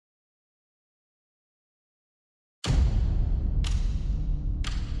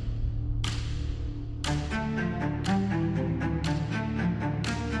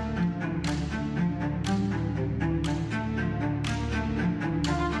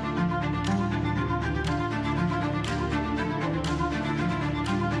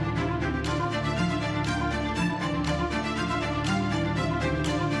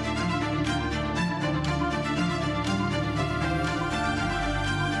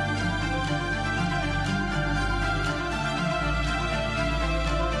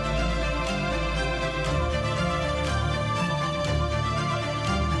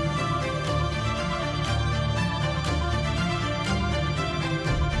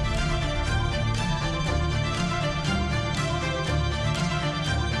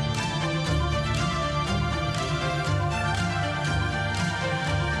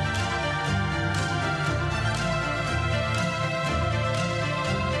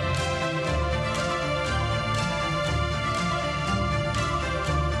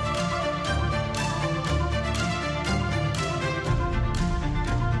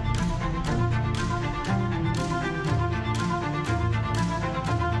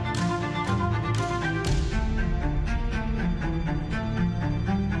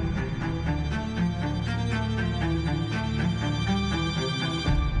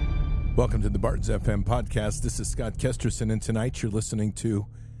Welcome to the Bards FM podcast. This is Scott Kesterson, and tonight you're listening to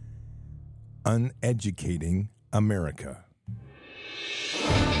Uneducating America.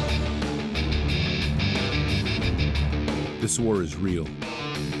 This war is real.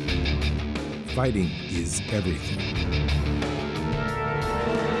 Fighting is everything.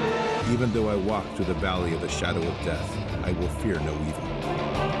 Even though I walk through the valley of the shadow of death, I will fear no evil.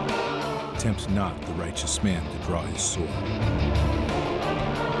 Tempt not the righteous man to draw his sword.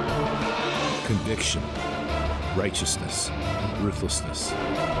 Conviction, righteousness, ruthlessness.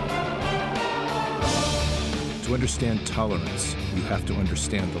 To understand tolerance, you have to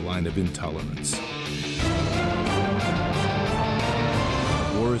understand the line of intolerance.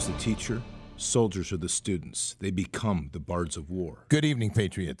 War is the teacher, soldiers are the students. They become the bards of war. Good evening,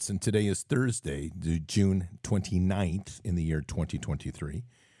 Patriots. And today is Thursday, June 29th in the year 2023.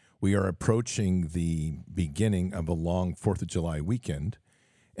 We are approaching the beginning of a long 4th of July weekend.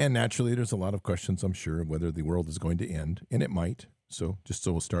 And naturally, there's a lot of questions, I'm sure, whether the world is going to end, and it might. So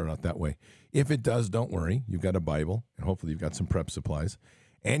we'll start out that way. If it does, don't worry. You've got a Bible, and hopefully you've got some prep supplies,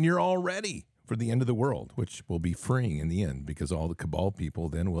 and you're all ready for the end of the world, which will be freeing in the end, because all the cabal people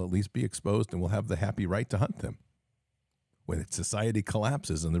then will at least be exposed and will have the happy right to hunt them. When society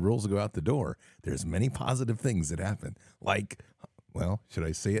collapses and the rules go out the door, there's many positive things that happen, like, well, should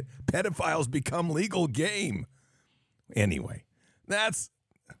I say it? Pedophiles become legal game. Anyway, that's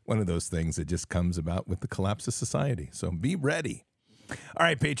one of those things that just comes about with the collapse of society. So be ready. All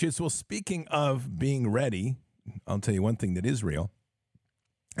right, Patriots. Well, speaking of being ready, I'll tell you one thing that is real,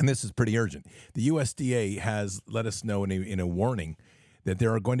 and this is pretty urgent. The USDA has let us know in a warning that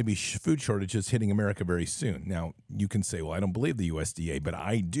there are going to be food shortages hitting America very soon. Now, you can say, well, I don't believe the USDA, but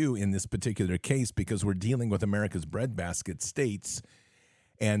I do in this particular case because we're dealing with America's breadbasket states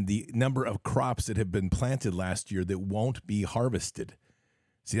and the number of crops that have been planted last year that won't be harvested.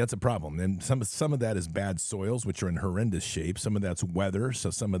 See, that's a problem. And some of that is bad soils, which are in horrendous shape. Some of that's weather. So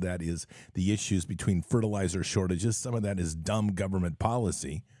some of that is the issues between fertilizer shortages. Some of that is dumb government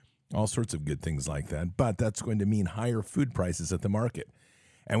policy. All sorts of good things like that. But that's going to mean higher food prices at the market.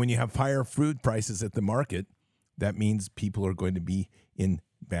 And when you have higher food prices at the market, that means people are going to be in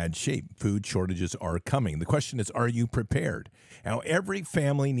bad shape. Food shortages are coming. The question is, are you prepared? Now, every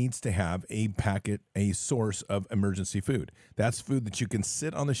family needs to have a source of emergency food. That's food that you can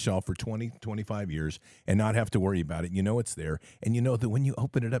sit on the shelf for 20, 25 years and not have to worry about it. You know it's there. And you know that when you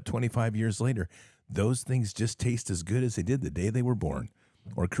open it up 25 years later, those things just taste as good as they did the day they were born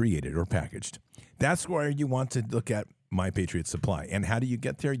or created or packaged. That's where you want to look at My Patriot Supply. And how do you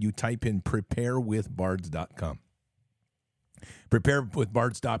get there? You type in preparewithbards.com.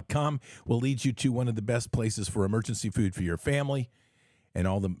 Preparewithbards.com will lead you to one of the best places for emergency food for your family and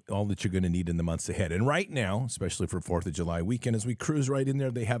all that you're going to need in the months ahead. And right now, especially for 4th of July weekend, as we cruise right in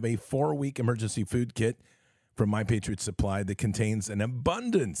there, they have a 4-week emergency food kit from My Patriot Supply that contains an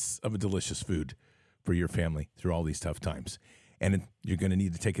abundance of delicious food for your family through all these tough times. And you're going to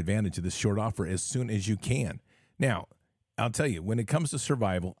need to take advantage of this short offer as soon as you can. Now, I'll tell you, when it comes to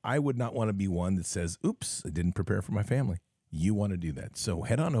survival, I would not want to be one that says, oops, I didn't prepare for my family. You want to do that. So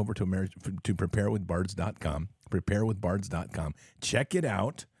head on over to preparewithbards.com, preparewithbards.com. Check it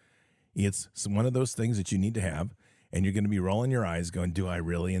out. It's one of those things that you need to have, and you're going to be rolling your eyes going, do I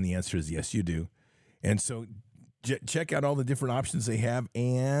really? And the answer is yes, you do. And so check out all the different options they have,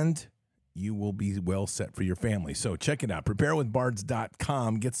 and you will be well set for your family. So check it out,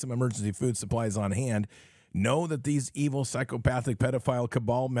 preparewithbards.com. Get some emergency food supplies on hand. Know that these evil, psychopathic, pedophile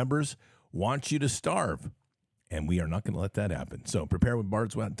cabal members want you to starve. And we are not going to let that happen. So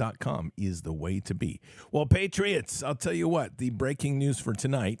preparewithbards.com is the way to be. Well, Patriots, I'll tell you what, the breaking news for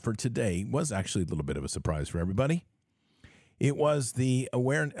today, was actually a little bit of a surprise for everybody. It was the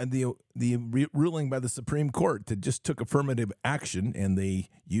ruling by the Supreme Court that just took affirmative action, and they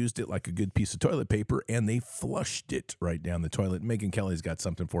used it like a good piece of toilet paper, and they flushed it right down the toilet. Megyn Kelly's got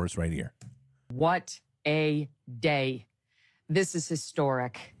something for us right here. What a day. This is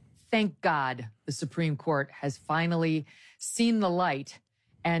historic. Thank God the Supreme Court has finally seen the light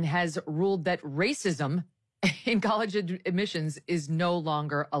and has ruled that racism in college admissions is no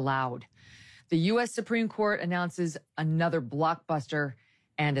longer allowed. The U.S. Supreme Court announces another blockbuster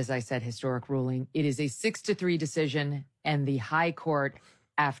and, as I said, historic ruling. It is a 6-3 decision, and the High Court,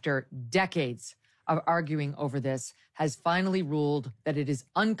 after decades of arguing over this, has finally ruled that it is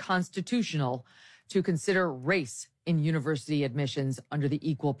unconstitutional to consider race in university admissions under the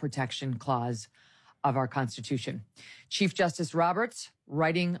Equal Protection Clause of our Constitution. Chief Justice Roberts,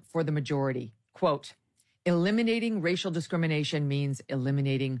 writing for the majority, quote, eliminating racial discrimination means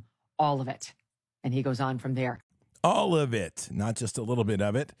eliminating all of it. And he goes on from there. All of it, not just a little bit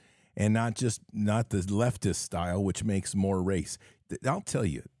of it. and not the leftist style, which makes more race. I'll tell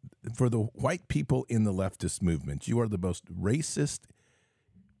you, for the white people in the leftist movement, you are the most racist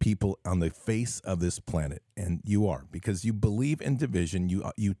people on the face of this planet, and you are, because you believe in division.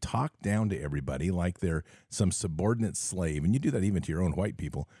 You talk down to everybody like they're some subordinate slave, and you do that even to your own white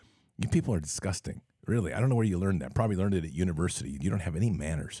people. You people are disgusting, really. I don't know where you learned that. Probably learned it at university. You don't have any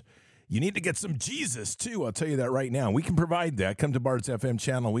manners. You need to get some Jesus, too. I'll tell you that right now. We can provide that. Come to Bard's FM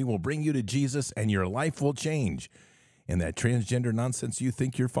channel. We will bring you to Jesus, and your life will change. And that transgender nonsense you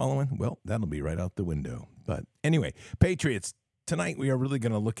think you're following, well, that'll be right out the window. But anyway, Patriots, tonight we are really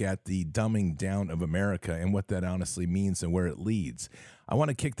going to look at the dumbing down of America and what that honestly means and where it leads. I want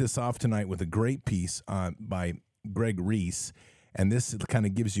to kick this off tonight with a great piece by Greg Reese, and this kind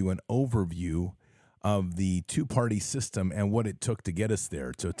of gives you an overview of the two-party system and what it took to get us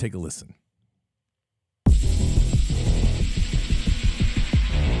there. So take a listen.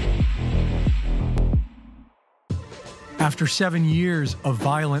 After 7 years of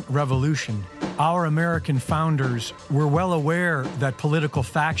violent revolution, our American founders were well aware that political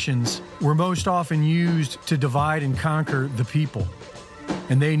factions were most often used to divide and conquer the people.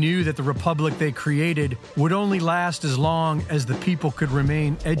 And they knew that the republic they created would only last as long as the people could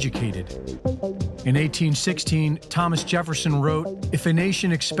remain educated. In 1816, Thomas Jefferson wrote, "If a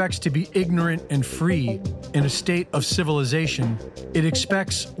nation expects to be ignorant and free in a state of civilization, it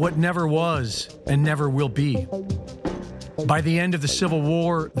expects what never was and never will be." By the end of the Civil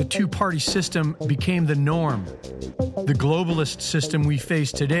War, the two-party system became the norm. The globalist system we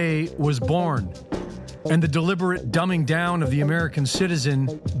face today was born, and the deliberate dumbing down of the American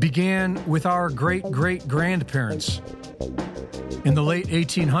citizen began with our great-great-grandparents. In the late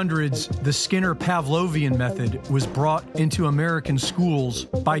 1800s, the Skinner-Pavlovian method was brought into American schools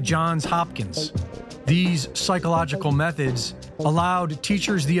by Johns Hopkins. These psychological methods allowed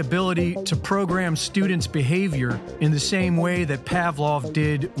teachers the ability to program students' behavior in the same way that Pavlov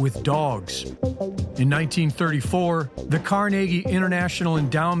did with dogs. In 1934, the Carnegie International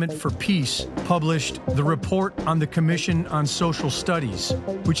Endowment for Peace published the Report on the Commission on Social Studies,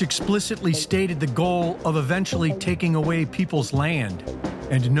 which explicitly stated the goal of eventually taking away people's land,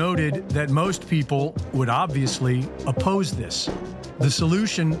 and noted that most people would obviously oppose this. The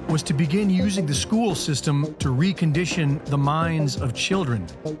solution was to begin using the school system to recondition the minds of children.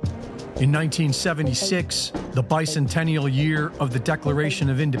 In 1976, the bicentennial year of the Declaration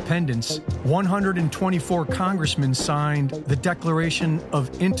of Independence, 124 congressmen signed the Declaration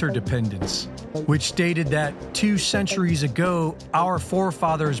of Interdependence, which stated that 2 centuries ago, our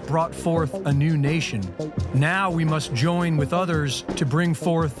forefathers brought forth a new nation. Now we must join with others to bring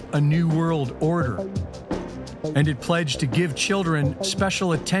forth a new world order. And it pledged to give children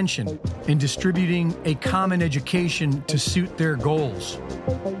special attention in distributing a common education to suit their goals.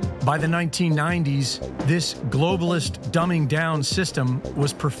 By the 1990s, this globalist dumbing down system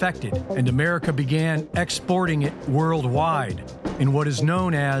was perfected, and America began exporting it worldwide in what is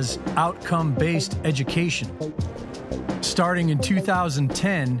known as outcome-based education. Starting in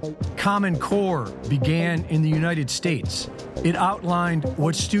 2010, Common Core began in the United States. It outlined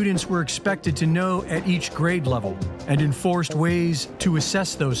what students were expected to know at each grade level and enforced ways to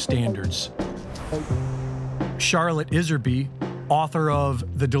assess those standards. Charlotte Iserby, author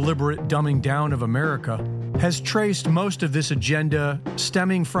of The Deliberate Dumbing Down of America, has traced most of this agenda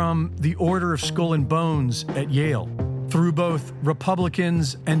stemming from the Order of Skull and Bones at Yale, through both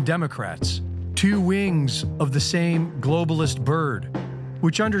Republicans and Democrats, 2 wings of the same globalist bird,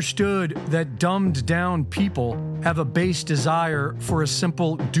 which understood that dumbed down people have a base desire for a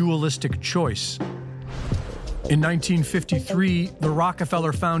simple dualistic choice. In 1953, the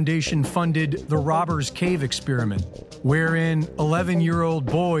Rockefeller Foundation funded the Robbers Cave experiment, wherein 11-year-old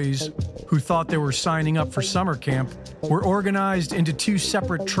boys who thought they were signing up for summer camp were organized into 2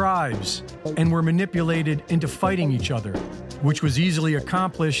 separate tribes and were manipulated into fighting each other, which was easily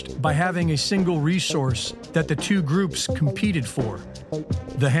accomplished by having a single resource that the 2 groups competed for.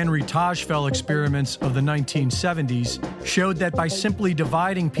 The Henry Tajfel experiments of the 1970s showed that by simply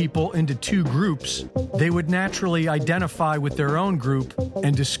dividing people into 2 groups, they would naturally identify with their own group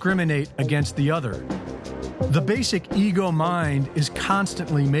and discriminate against the other. The basic ego mind is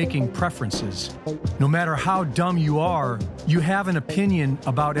constantly making preferences. No matter how dumb you are, you have an opinion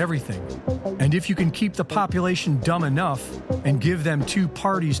about everything. And if you can keep the population dumb enough and give them 2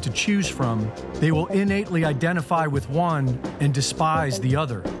 parties to choose from, they will innately identify with one and despise the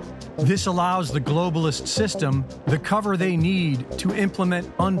other. This allows the globalist system the cover they need to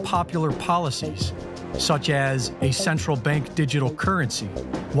implement unpopular policies, such as a central bank digital currency,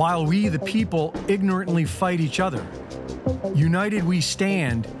 while we, the people, ignorantly fight each other. United we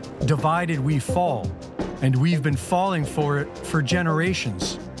stand, divided we fall, and we've been falling for it for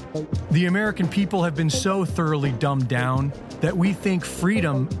generations. The American people have been so thoroughly dumbed down that we think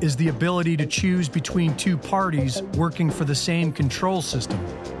freedom is the ability to choose between two parties working for the same control system.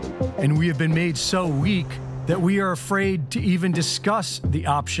 And we have been made so weak that we are afraid to even discuss the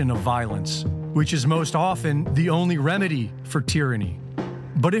option of violence, which is most often the only remedy for tyranny.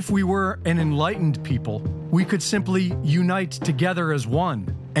 But if we were an enlightened people, we could simply unite together as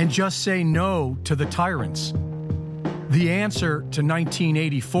one and just say no to the tyrants. The answer to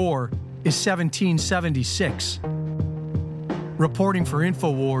 1984 is 1776. Reporting for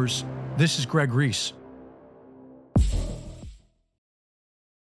InfoWars, this is Greg Reese.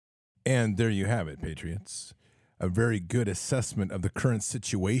 And there you have it, Patriots. A very good assessment of the current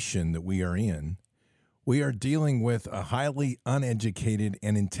situation that we are in. We are dealing with a highly uneducated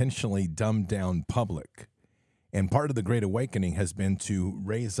and intentionally dumbed down public. And part of the Great Awakening has been to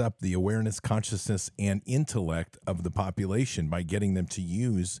raise up the awareness, consciousness, and intellect of the population by getting them to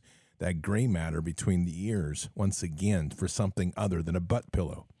use that gray matter between the ears once again for something other than a butt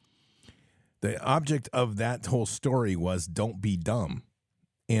pillow. The object of that whole story was don't be dumb.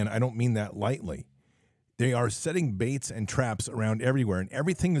 And I don't mean that lightly. They are setting baits and traps around everywhere, and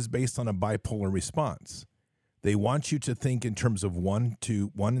everything is based on a bipolar response. They want you to think in terms of 1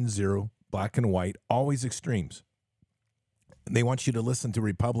 and 0, black and white, always extremes. They want you to listen to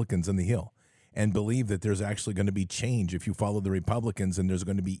Republicans on the Hill and believe that there's actually going to be change if you follow the Republicans, and there's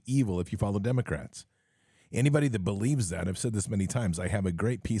going to be evil if you follow Democrats. Anybody that believes that, I've said this many times, I have a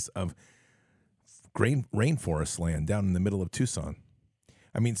great piece of rainforest land down in the middle of Tucson.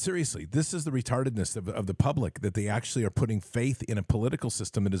 I mean, seriously, this is the retardedness of the public, that they actually are putting faith in a political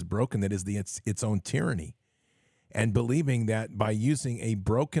system that is broken, that is its own tyranny, and believing that by using a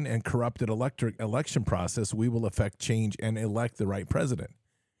broken and corrupted election process, we will effect change and elect the right president.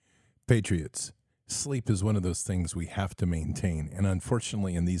 Patriots, sleep is one of those things we have to maintain. And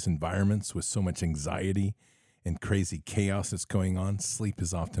unfortunately, in these environments with so much anxiety and crazy chaos that's going on, sleep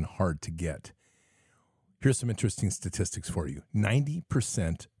is often hard to get. Here's some interesting statistics for you.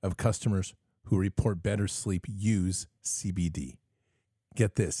 90% of customers who report better sleep use CBD.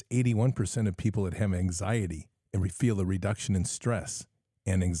 Get this, 81% of people that have anxiety and feel a reduction in stress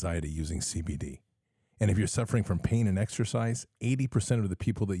and anxiety using CBD. And if you're suffering from pain and exercise, 80% of the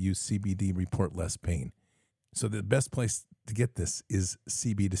people that use CBD report less pain. So the best place to get this is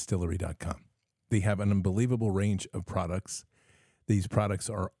cbdistillery.com. They have an unbelievable range of products. These products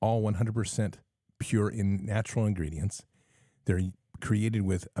are all 100% pure in natural ingredients. They're created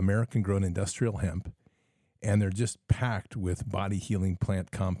with American-grown industrial hemp, and they're just packed with body-healing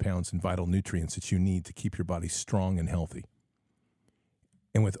plant compounds and vital nutrients that you need to keep your body strong and healthy.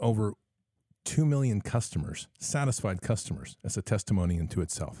 And with over 2 million customers, satisfied customers, that's a testimony unto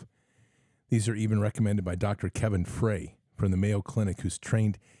itself. These are even recommended by Dr. Kevin Frey from the Mayo Clinic, who's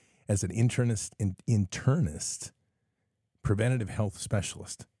trained as an internist, preventative health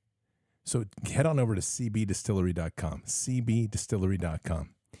specialist. So head on over to cbdistillery.com, cbdistillery.com.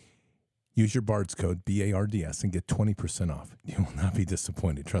 Use your BARDS code, BARDS, and get 20% off. You will not be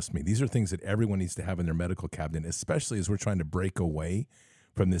disappointed. Trust me. These are things that everyone needs to have in their medical cabinet, especially as we're trying to break away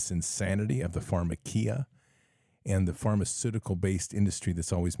from this insanity of the pharmakia and the pharmaceutical-based industry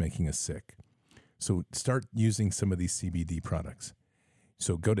that's always making us sick. So start using some of these CBD products.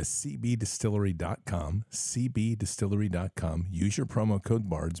 So go to cbdistillery.com, cbdistillery.com, use your promo code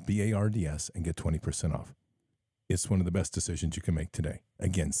BARDS, B-A-R-D-S, and get 20% off. It's one of the best decisions you can make today.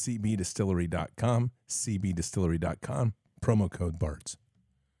 Again, cbdistillery.com, cbdistillery.com, promo code BARDS.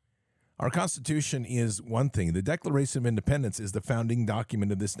 Our Constitution is one thing. The Declaration of Independence is the founding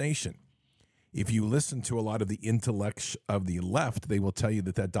document of this nation. If you listen to a lot of the intellect of the left, they will tell you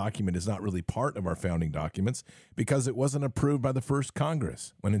that that document is not really part of our founding documents because it wasn't approved by the first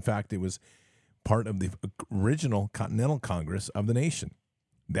Congress, when in fact it was part of the original Continental Congress of the nation.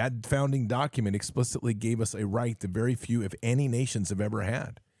 That founding document explicitly gave us a right that very few, if any, nations have ever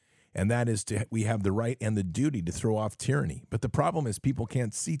had. And that is we have the right and the duty to throw off tyranny. But the problem is people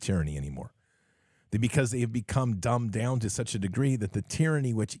can't see tyranny anymore. Because they have become dumbed down to such a degree that the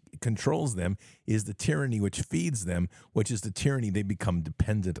tyranny which controls them is the tyranny which feeds them, which is the tyranny they become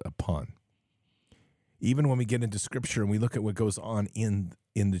dependent upon. Even when we get into Scripture and we look at what goes on in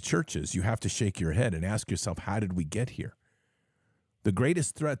the churches, you have to shake your head and ask yourself, how did we get here? The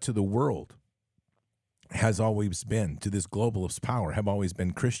greatest threat to the world has always been, to this globalist power, have always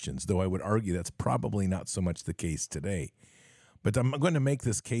been Christians, though I would argue that's probably not so much the case today. But I'm going to make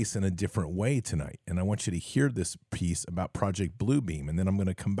this case in a different way tonight, and I want you to hear this piece about Project Bluebeam, and then I'm going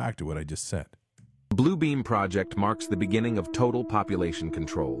to come back to what I just said. Bluebeam Project marks the beginning of total population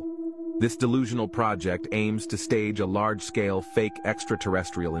control. This delusional project aims to stage a large-scale fake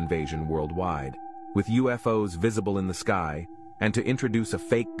extraterrestrial invasion worldwide, with UFOs visible in the sky, and to introduce a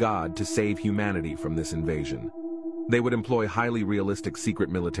fake god to save humanity from this invasion. They would employ highly realistic secret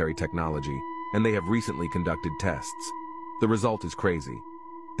military technology, and they have recently conducted tests. The result is crazy.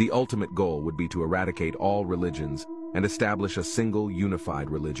 The ultimate goal would be to eradicate all religions and establish a single unified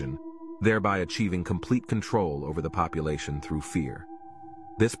religion, thereby achieving complete control over the population through fear.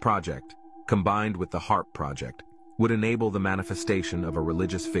 This project, combined with the HARP project, would enable the manifestation of a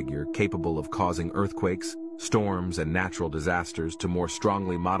religious figure capable of causing earthquakes, storms, and natural disasters to more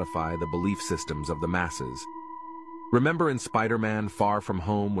strongly modify the belief systems of the masses. Remember in Spider-Man Far From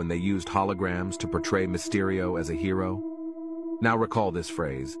Home when they used holograms to portray Mysterio as a hero? Now recall this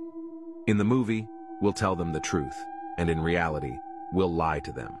phrase. In the movie, we'll tell them the truth, and in reality, we'll lie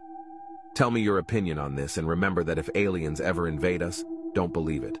to them. Tell me your opinion on this, and remember that if aliens ever invade us, don't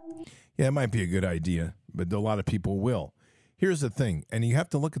believe it. Yeah, it might be a good idea, but a lot of people will. Here's the thing, and you have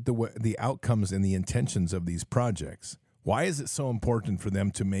to look at the outcomes and the intentions of these projects. Why is it so important for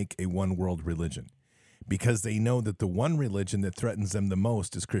them to make a one-world religion? Because they know that the one religion that threatens them the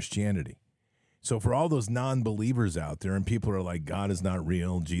most is Christianity. So for all those non-believers out there, and people are like, God is not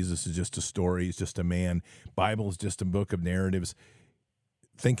real, Jesus is just a story, he's just a man, Bible is just a book of narratives,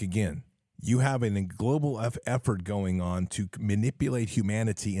 think again. You have a global effort going on to manipulate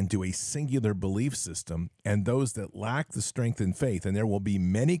humanity into a singular belief system, and those that lack the strength and faith, and there will be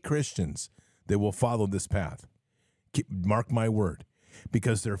many Christians that will follow this path. Mark my word,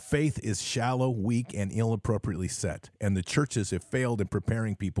 because their faith is shallow, weak, and inappropriately set, and the churches have failed in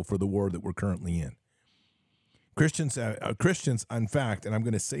preparing people for the war that we're currently in. Christians, in fact, and I'm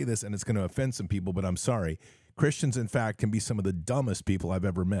going to say this, and it's going to offend some people, but I'm sorry, Christians, in fact, can be some of the dumbest people I've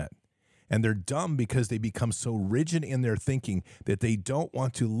ever met. And they're dumb because they become so rigid in their thinking that they don't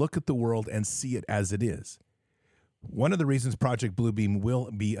want to look at the world and see it as it is. One of the reasons Project Bluebeam will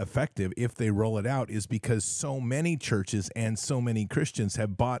be effective if they roll it out is because so many churches and so many Christians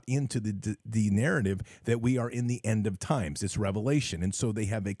have bought into the narrative that we are in the end of times. It's Revelation. And so they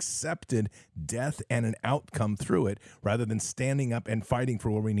have accepted death and an outcome through it rather than standing up and fighting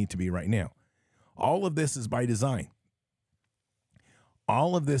for where we need to be right now. All of this is by design.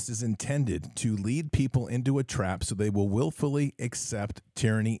 All of this is intended to lead people into a trap so they will willfully accept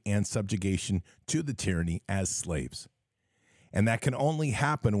tyranny and subjugation to the tyranny as slaves. And that can only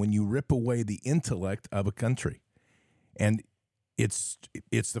happen when you rip away the intellect of a country. And it's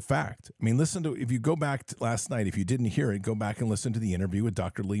the fact. I mean, if you go back to last night, if you didn't hear it, go back and listen to the interview with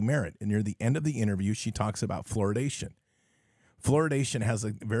Dr. Lee Merritt. And near the end of the interview, she talks about fluoridation. Fluoridation has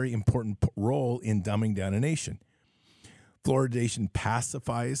a very important role in dumbing down a nation. Fluoridation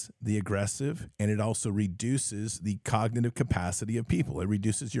pacifies the aggressive, and it also reduces the cognitive capacity of people. It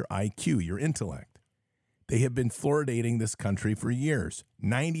reduces your IQ, your intellect. They have been fluoridating this country for years.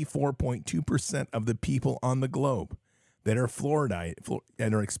 94.2% of the people on the globe that are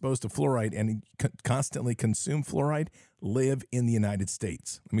and are exposed to fluoride and constantly consume fluoride live in the United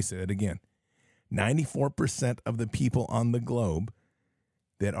States. Let me say that again. 94% of the people on the globe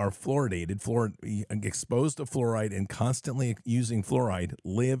that are fluoridated, exposed to fluoride and constantly using fluoride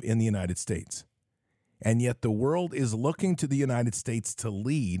live in the United States. And yet the world is looking to the United States to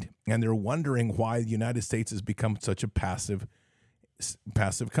lead, and they're wondering why the United States has become such a passive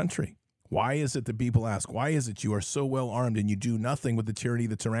country. Why is it that people ask, why is it you are so well armed and you do nothing with the tyranny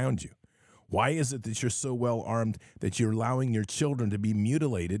that's around you? Why is it that you're so well armed that you're allowing your children to be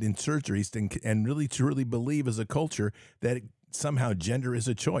mutilated in surgeries and really truly believe as a culture that somehow gender is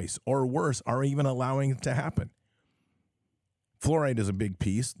a choice, or worse, are even allowing it to happen? Fluoride is a big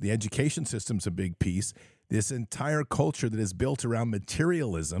piece. The education system's a big piece. This entire culture that is built around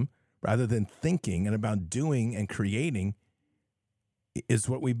materialism rather than thinking and about doing and creating is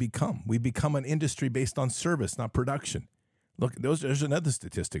what we become. We become an industry based on service, not production. Look, there's another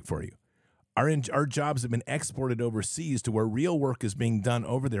statistic for you. Our jobs have been exported overseas to where real work is being done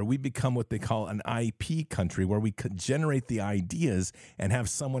over there. We become what they call an IP country, where we could generate the ideas and have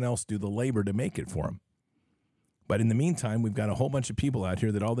someone else do the labor to make it for them. But in the meantime, we've got a whole bunch of people out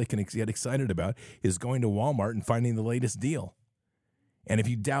here that all they can get excited about is going to Walmart and finding the latest deal. And if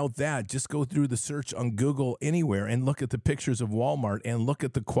you doubt that, just go through the search on Google anywhere and look at the pictures of Walmart and look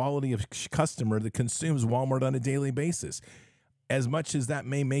at the quality of customer that consumes Walmart on a daily basis. as much as that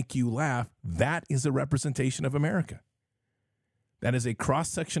may make you laugh, that is a representation of America. That is a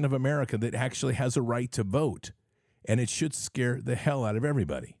cross-section of America that actually has a right to vote, and it should scare the hell out of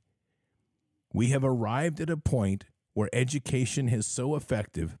everybody. We have arrived at a point where education is so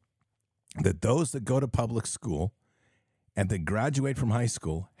effective that those that go to public school and that graduate from high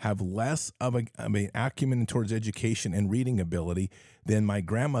school have less of an acumen towards education and reading ability than my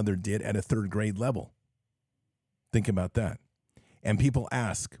grandmother did at a third grade level. Think about that. And people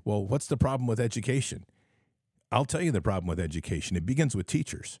ask, well, what's the problem with education? I'll tell you the problem with education. It begins with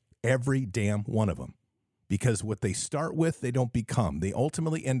teachers, every damn one of them. Because what they start with, they don't become. They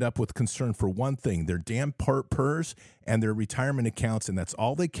ultimately end up with concern for one thing, their damn PERS and their retirement accounts, and that's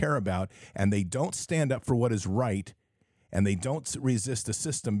all they care about. And they don't stand up for what is right, and they don't resist the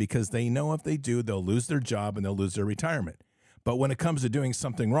system because they know if they do, they'll lose their job and they'll lose their retirement. But when it comes to doing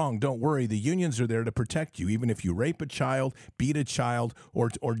something wrong, don't worry. The unions are there to protect you. Even if you rape a child, beat a child, or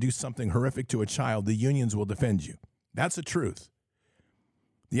do something horrific to a child, the unions will defend you. That's the truth.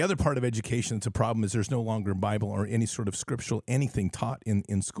 The other part of education that's a problem is there's no longer a Bible or any sort of scriptural anything taught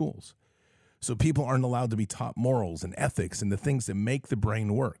in schools. So people aren't allowed to be taught morals and ethics and the things that make the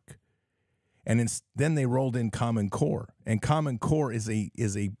brain work. And then they rolled in Common Core. And Common Core is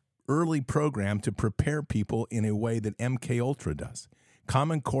a early program to prepare people in a way that MK Ultra does.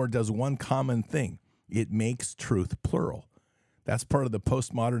 Common Core does one common thing. It makes truth plural. That's part of the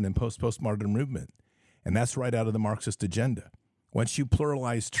postmodern and post-postmodern movement. And that's right out of the Marxist agenda. Once you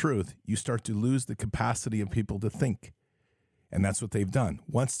pluralize truth, you start to lose the capacity of people to think. And that's what they've done.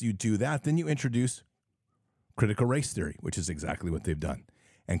 Once you do that, then you introduce critical race theory, which is exactly what they've done.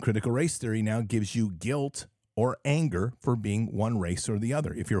 And critical race theory now gives you guilt or anger for being one race or the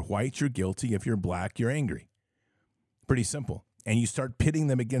other. If you're white, you're guilty. If you're black, you're angry. Pretty simple. And you start pitting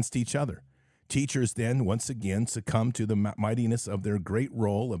them against each other. Teachers then, once again, succumb to the mightiness of their great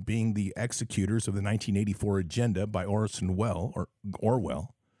role of being the executors of the 1984 agenda by Orson Welles, or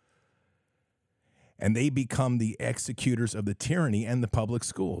Orwell. And they become the executors of the tyranny and the public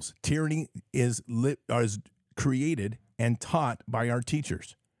schools. Tyranny is created and taught by our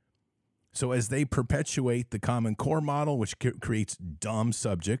teachers. So as they perpetuate the Common Core model, which creates dumb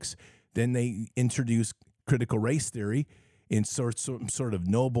subjects, then they introduce critical race theory in some sort of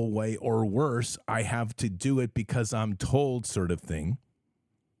noble way, or worse, I have to do it because I'm told sort of thing.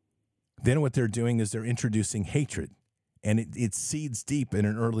 Then what they're doing is they're introducing hatred, and it seeds deep in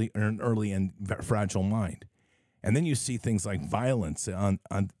an early and fragile mind. And then you see things like violence on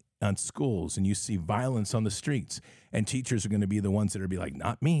schools, and you see violence on the streets, and teachers are going to be the ones that are be like,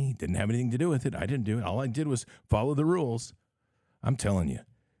 not me, didn't have anything to do with it. I didn't do it. All I did was follow the rules. I'm telling you.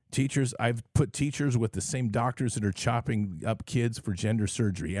 Teachers, I've put teachers with the same doctors that are chopping up kids for gender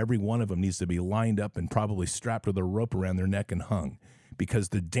surgery. Every one of them needs to be lined up and probably strapped with a rope around their neck and hung, because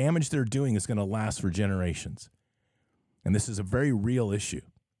the damage they're doing is going to last for generations. And this is a very real issue.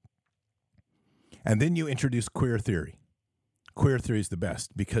 And then you introduce queer theory. Queer theory is the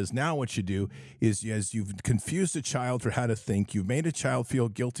best, because now what you do is, as you've confused a child for how to think, you've made a child feel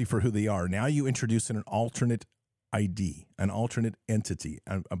guilty for who they are. Now you introduce an alternate ID, an alternate entity,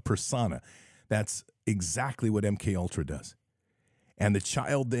 a persona. That's exactly what MK Ultra does. And the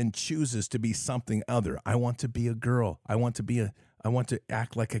child then chooses to be something other. I want to be a girl. I want to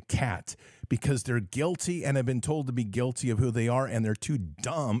act like a cat, because they're guilty and have been told to be guilty of who they are, and they're too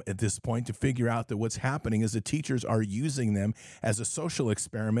dumb at this point to figure out that what's happening is the teachers are using them as a social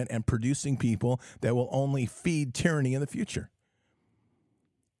experiment and producing people that will only feed tyranny in the future.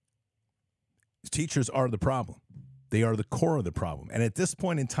 Teachers are the problem. They are the core of the problem. And at this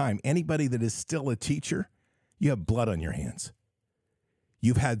point in time, anybody that is still a teacher, you have blood on your hands.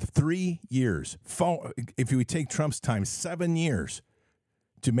 You've had 3 years, if you take Trump's time, 7 years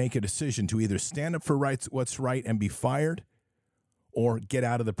to make a decision to either stand up for what's right and be fired, or get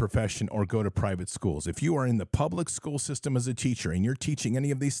out of the profession or go to private schools. If you are in the public school system as a teacher and you're teaching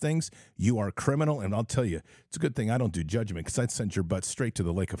any of these things, you are a criminal. And I'll tell you, it's a good thing I don't do judgment, because I'd send your butt straight to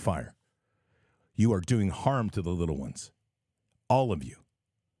the lake of fire. You are doing harm to the little ones, all of you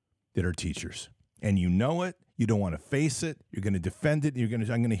that are teachers. And you know it. You don't want to face it. You're going to defend it. I'm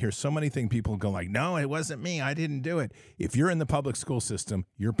going to hear so many things. People go like, no, it wasn't me. I didn't do it. If you're in the public school system,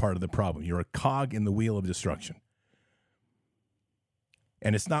 you're part of the problem. You're a cog in the wheel of destruction.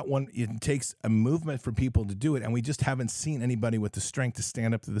 And it's not one, it takes a movement for people to do it. And we just haven't seen anybody with the strength to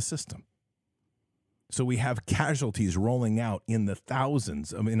stand up to the system. So we have casualties rolling out in the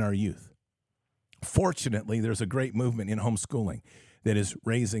thousands in our youth. Fortunately, there's a great movement in homeschooling that is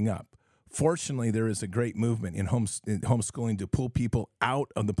raising up. Fortunately, there is a great movement in homeschooling to pull people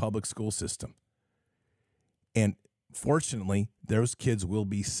out of the public school system. And fortunately, those kids will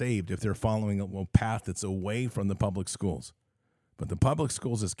be saved if they're following a path that's away from the public schools. But the public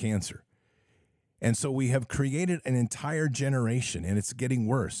schools is cancer. And so we have created an entire generation, and it's getting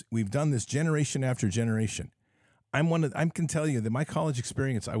worse. We've done this generation after generation. I can tell you that my college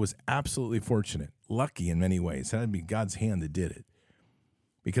experience, I was absolutely fortunate, lucky in many ways. It had to be God's hand that did it.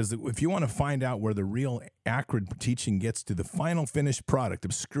 Because if you want to find out where the real acrid teaching gets to the final finished product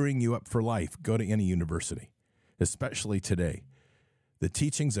of screwing you up for life, go to any university, especially today. The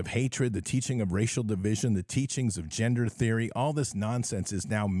teachings of hatred, the teaching of racial division, the teachings of gender theory, all this nonsense is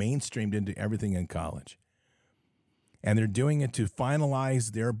now mainstreamed into everything in college. And they're doing it to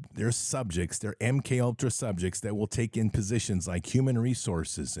finalize their subjects, their MK Ultra subjects that will take in positions like human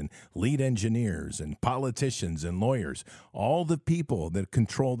resources and lead engineers and politicians and lawyers, all the people that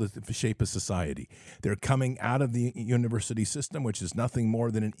control the shape of society. They're coming out of the university system, which is nothing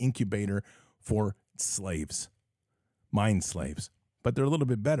more than an incubator for slaves, mind slaves. But they're a little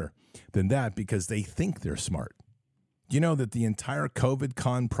bit better than that because they think they're smart. You know that the entire COVID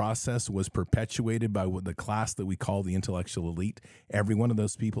con process was perpetuated by the class that we call the intellectual elite. Every one of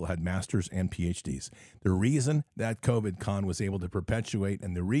those people had masters and PhDs. The reason that COVID con was able to perpetuate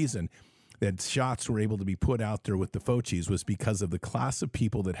and the reason that shots were able to be put out there with the Faucis was because of the class of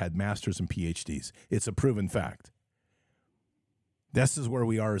people that had masters and PhDs. It's a proven fact. This is where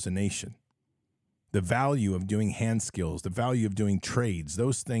we are as a nation. The value of doing hand skills, the value of doing trades,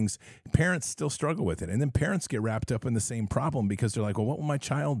 those things, parents still struggle with it. And then parents get wrapped up in the same problem because they're like, well, what will my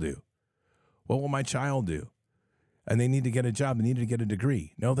child do? What will my child do? And they need to get a job. They need to get a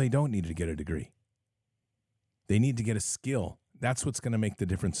degree. No, they don't need to get a degree. They need to get a skill. That's what's going to make the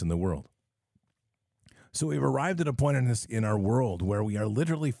difference in the world. So we've arrived at a point in our world where we are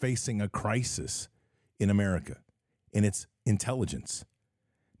literally facing a crisis in America, in its intelligence.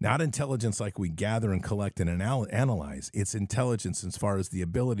 Not intelligence like we gather and collect and analyze. It's intelligence as far as the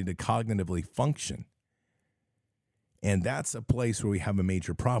ability to cognitively function. And that's a place where we have a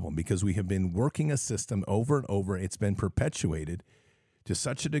major problem because we have been working a system over and over. It's been perpetuated to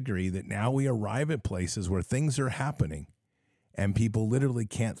such a degree that now we arrive at places where things are happening and people literally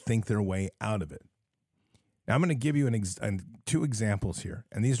can't think their way out of it. Now, I'm going to give you two examples here,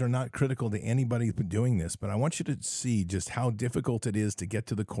 and these are not critical to anybody doing this, but I want you to see just how difficult it is to get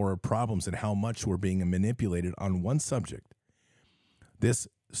to the core of problems and how much we're being manipulated on one subject. This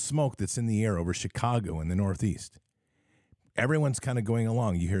smoke that's in the air over Chicago in the Northeast. Everyone's kind of going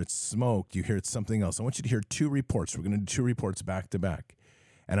along. You hear it's smoke, you hear it's something else. I want you to hear two reports. We're going to do two reports back to back.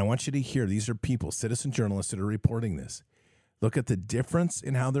 And I want you to hear, these are people, citizen journalists that are reporting this. Look at the difference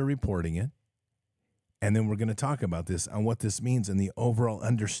in how they're reporting it. And then we're going to talk about this on what this means and the overall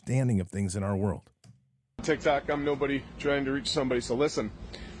understanding of things in our world. TikTok, I'm nobody trying to reach somebody. So listen,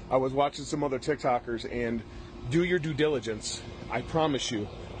 I was watching some other TikTokers and do your due diligence. I promise you,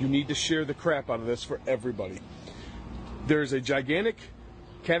 you need to share the crap out of this for everybody. There's a gigantic,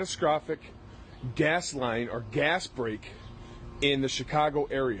 catastrophic gas line or gas break in the Chicago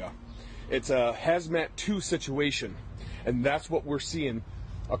area. It's a hazmat 2 situation. And that's what we're seeing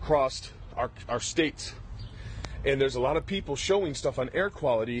across our states. And there's a lot of people showing stuff on air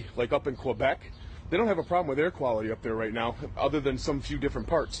quality, like up in Quebec. They don't have a problem with air quality up there right now, other than some few different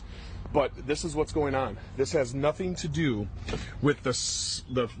parts. But this is what's going on. This has nothing to do with the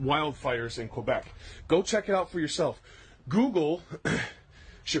wildfires in Quebec. Go check it out for yourself. Google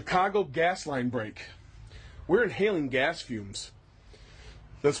Chicago gas line break. We're inhaling gas fumes.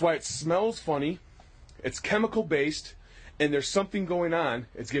 That's why it smells funny. It's chemical based. And there's something going on.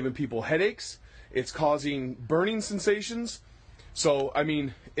 It's giving people headaches. It's causing burning sensations. So, I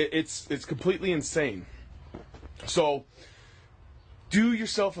mean, it's completely insane. So, do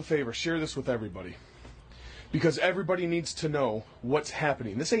yourself a favor. Share this with everybody. Because everybody needs to know what's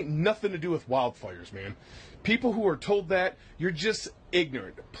happening. This ain't nothing to do with wildfires, man. People who are told that, you're just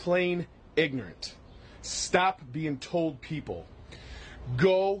ignorant. Plain ignorant. Stop being told people.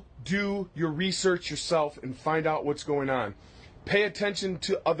 Go do your research yourself and find out what's going on. Pay attention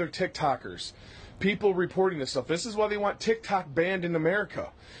to other TikTokers. People reporting this stuff. This is why they want TikTok banned in America.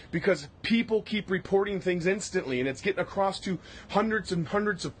 Because people keep reporting things instantly and it's getting across to hundreds and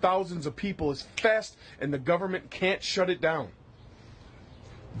hundreds of thousands of people as fast and the government can't shut it down.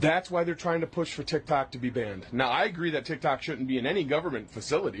 That's why they're trying to push for TikTok to be banned. Now, I agree that TikTok shouldn't be in any government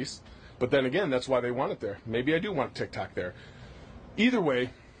facilities. But then again, that's why they want it there. Maybe I do want TikTok there. Either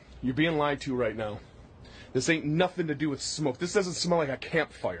way, you're being lied to right now. This ain't nothing to do with smoke. This doesn't smell like a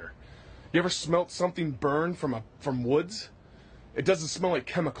campfire. You ever smelt something burn from woods? It doesn't smell like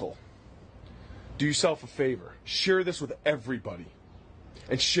chemical. Do yourself a favor. Share this with everybody.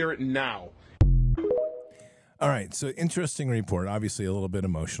 And share it now. All right, so interesting report, obviously a little bit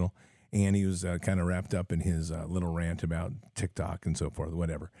emotional, and he was kind of wrapped up in his little rant about TikTok and so forth,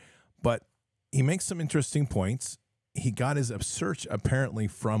 whatever. But he makes some interesting points. He got his search apparently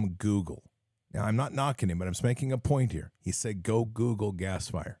from Google. Now, I'm not knocking him, but I'm just making a point here. He said, go Google gas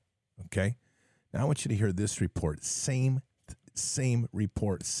fire, okay? Now, I want you to hear this report. Same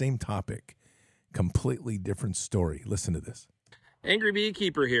report, same topic, completely different story. Listen to this. Angry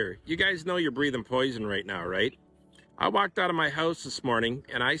Beekeeper here. You guys know you're breathing poison right now, right? I walked out of my house this morning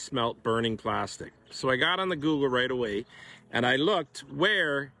and I smelt burning plastic. So I got on the Google right away and I looked,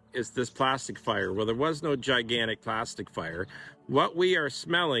 where is this plastic fire? Well, there was no gigantic plastic fire. What we are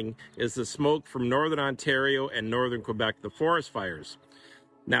smelling is the smoke from Northern Ontario and Northern Quebec, the forest fires.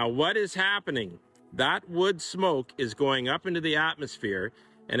 Now, what is happening? That wood smoke is going up into the atmosphere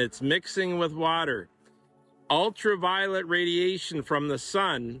and it's mixing with water. Ultraviolet radiation from the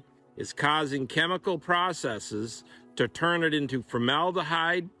sun is causing chemical processes to turn it into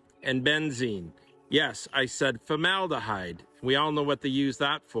formaldehyde and benzene. Yes, I said formaldehyde. We all know what they use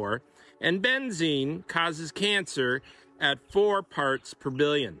that for. And benzene causes cancer at 4 parts per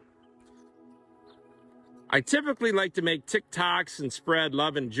billion. I typically like to make TikToks and spread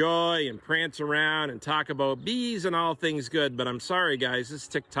love and joy and prance around and talk about bees and all things good, but I'm sorry, guys, this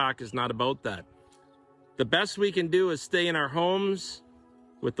TikTok is not about that. The best we can do is stay in our homes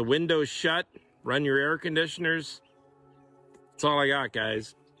with the windows shut, run your air conditioners. That's all I got,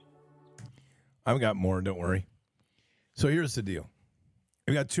 guys. I've got more, don't worry. So here's the deal.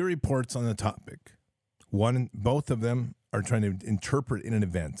 We've got 2 reports on the topic. Both of them are trying to interpret in an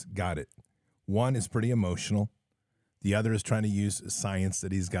event. Got it. One is pretty emotional. The other is trying to use science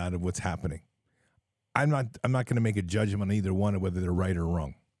that he's got of what's happening. I'm not going to make a judgment on either one of whether they're right or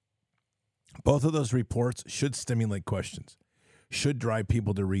wrong. Both of those reports should stimulate questions, should drive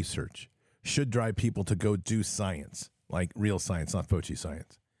people to research, should drive people to go do science, like real science, not poachy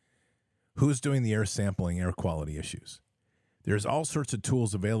science. Who's doing the air sampling, air quality issues? There's all sorts of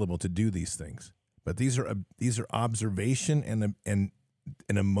tools available to do these things, but these are observation and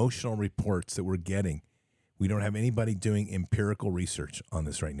emotional reports that we're getting. We don't have anybody doing empirical research on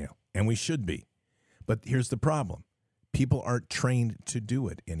this right now, and we should be. But here's the problem. People aren't trained to do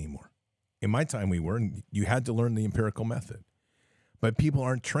it anymore. In my time, we were, and you had to learn the empirical method. But people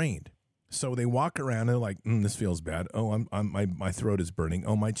aren't trained. So they walk around and they're like, this feels bad. Oh, my throat is burning.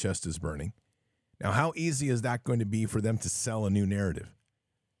 Oh, my chest is burning. Now, how easy is that going to be for them to sell a new narrative?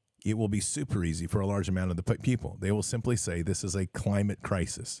 It will be super easy for a large amount of the people. They will simply say this is a climate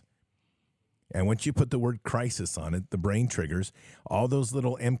crisis. And once you put the word crisis on it, the brain triggers, all those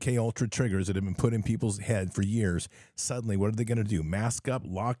little MK Ultra triggers that have been put in people's head for years, suddenly what are they going to do? Mask up,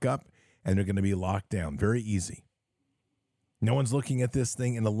 lock up, and they're going to be locked down. Very easy. No one's looking at this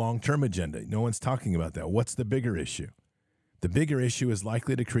thing in the long-term agenda. No one's talking about that. What's the bigger issue? The bigger issue is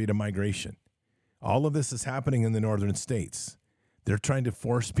likely to create a migration. All of this is happening in the northern states. They're trying to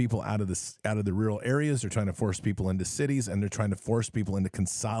force people out of the rural areas. They're trying to force people into cities, and they're trying to force people into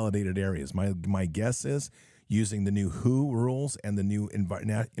consolidated areas. My guess is using the new WHO rules and the new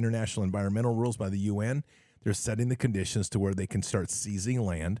international environmental rules by the UN, they're setting the conditions to where they can start seizing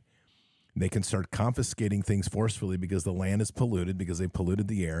land. They can start confiscating things forcefully because the land is polluted, because they polluted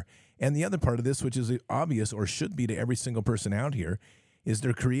the air. And the other part of this, which is obvious or should be to every single person out here, is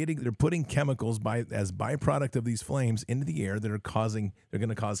they're putting chemicals as byproduct of these flames into the air that they're going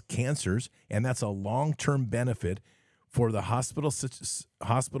to cause cancers, and that's a long-term benefit for the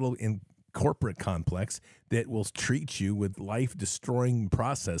hospital in corporate complex that will treat you with life-destroying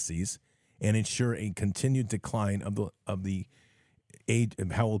processes and ensure a continued decline of the age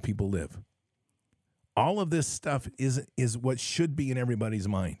of how old people live. All of this stuff is what should be in everybody's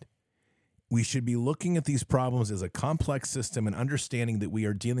mind. We should be looking at these problems as a complex system and understanding that we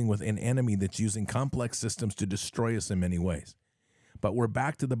are dealing with an enemy that's using complex systems to destroy us in many ways. But we're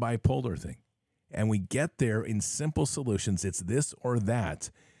back to the bipolar thing. And we get there in simple solutions. It's this or that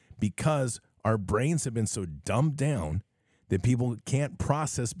because our brains have been so dumbed down that people can't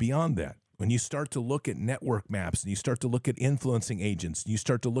process beyond that. When you start to look at network maps and you start to look at influencing agents, and you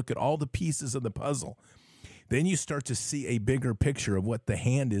start to look at all the pieces of the puzzle, then you start to see a bigger picture of what the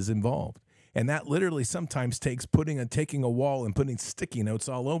hand is involved. And that literally sometimes takes taking a wall and putting sticky notes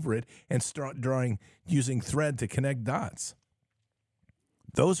all over it and start using thread to connect dots.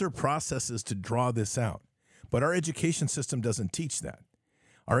 Those are processes to draw this out. But our education system doesn't teach that.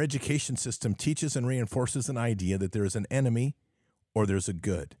 Our education system teaches and reinforces an idea that there is an enemy or there's a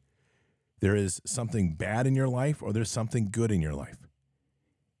good. There is something bad in your life or there's something good in your life.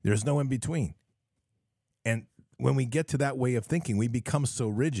 There's no in between. And when we get to that way of thinking, we become so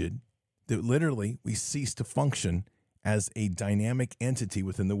rigid that literally we cease to function as a dynamic entity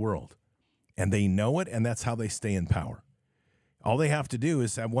within the world. And they know it, and that's how they stay in power. All they have to do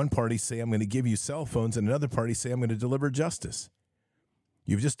is have one party say, I'm going to give you cell phones, and another party say, I'm going to deliver justice.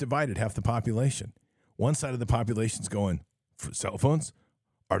 You've just divided half the population. One side of the population is going, for cell phones?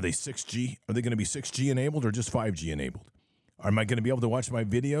 Are they 6G? Are they going to be 6G enabled or just 5G enabled? Am I going to be able to watch my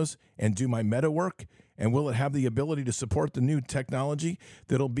videos and do my meta work? And will it have the ability to support the new technology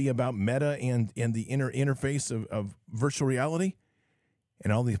that'll be about meta and the interface of virtual reality?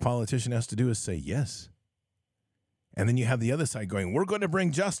 And all the politician has to do is say yes. And then you have the other side going, we're going to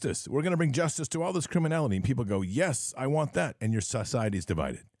bring justice. We're going to bring justice to all this criminality. And people go, yes, I want that. And your society is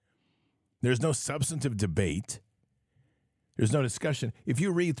divided. There's no substantive debate. There's no discussion. If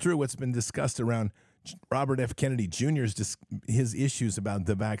you read through what's been discussed around Robert F. Kennedy Jr.'s his issues about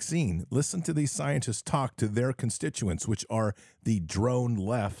the vaccine, listen to these scientists talk to their constituents, which are the drone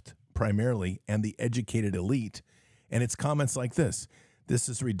left primarily and the educated elite. And it's comments like this. This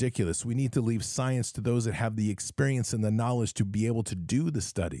is ridiculous. We need to leave science to those that have the experience and the knowledge to be able to do the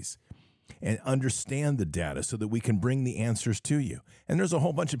studies and understand the data so that we can bring the answers to you. And there's a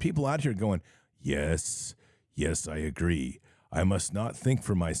whole bunch of people out here going, yes, I agree. I must not think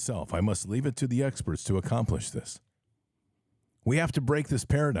for myself. I must leave it to the experts to accomplish this. We have to break this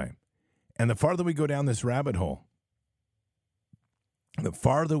paradigm. And the farther we go down this rabbit hole, the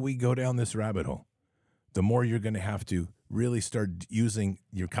more you're going to have to really start using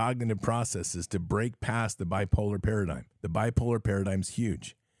your cognitive processes to break past the bipolar paradigm. The bipolar paradigm's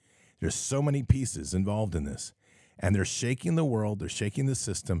huge. There's so many pieces involved in this. And they're shaking the world, they're shaking the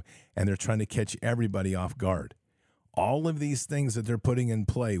system, and they're trying to catch everybody off guard. All of these things that they're putting in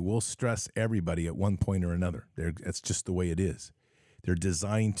play will stress everybody at one point or another. That's just the way it is. They're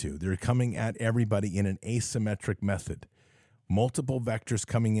designed to. They're coming at everybody in an asymmetric method. Multiple vectors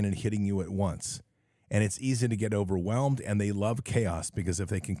coming in and hitting you at once. And it's easy to get overwhelmed, and they love chaos because if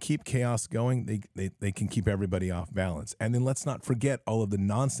they can keep chaos going, they can keep everybody off balance. And then let's not forget all of the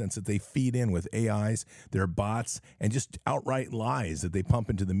nonsense that they feed in with AIs, their bots, and just outright lies that they pump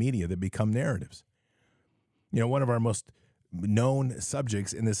into the media that become narratives. You know, one of our most known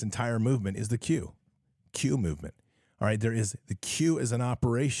subjects in this entire movement is the Q movement. All right, there is the Q as an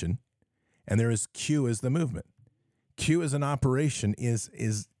operation, and there is Q as the movement. Q as an operation is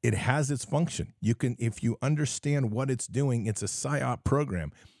it has its function. You can, if you understand what it's doing, it's a PSYOP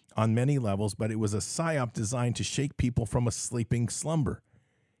program on many levels, but it was a PSYOP designed to shake people from a sleeping slumber.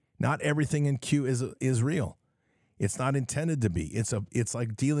 Not everything in Q is real. It's not intended to be. It's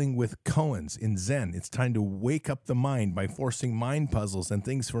like dealing with koans in Zen. It's trying to wake up the mind by forcing mind puzzles and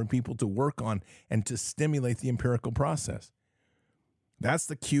things for people to work on and to stimulate the empirical process. That's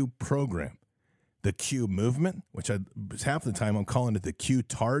the Q program. The Q movement, which half the time I'm calling it the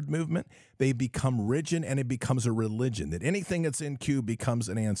Q-tard movement, they become rigid and it becomes a religion, that anything that's in Q becomes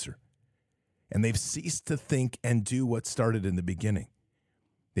an answer. And they've ceased to think and do what started in the beginning.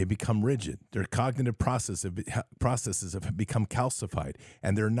 They become rigid. Their cognitive processes have become calcified,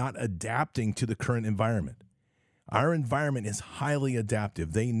 and they're not adapting to the current environment. Our environment is highly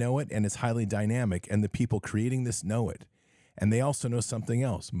adaptive. They know it, and it's highly dynamic, and the people creating this know it. And they also know something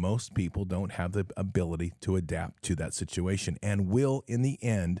else. Most people don't have the ability to adapt to that situation and will, in the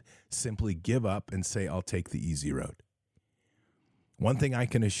end, simply give up and say, I'll take the easy road. One thing I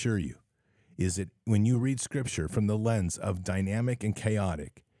can assure you is that when you read Scripture from the lens of dynamic and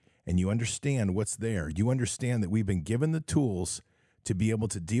chaotic, and you understand what's there, you understand that we've been given the tools to be able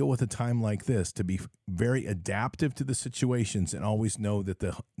to deal with a time like this, to be very adaptive to the situations and always know that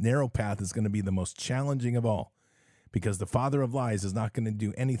the narrow path is going to be the most challenging of all. Because the father of lies is not going to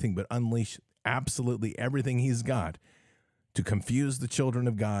do anything but unleash absolutely everything he's got to confuse the children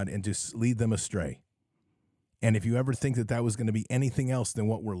of God and to lead them astray. And if you ever think that that was going to be anything else than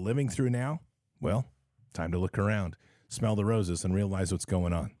what we're living through now, well, time to look around, smell the roses, and realize what's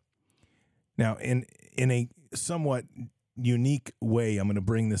going on. Now, in a somewhat unique way, I'm going to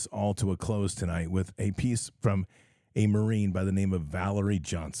bring this all to a close tonight with a piece from a Marine by the name of Valerie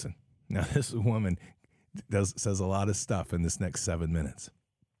Johnson. Now, this woman says a lot of stuff in this next 7 minutes.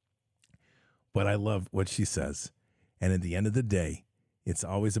 But I love what she says. And at the end of the day, it's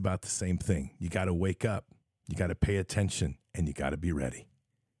always about the same thing. You got to wake up, you got to pay attention, and you got to be ready.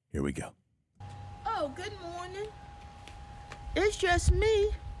 Here we go. Oh, good morning. It's just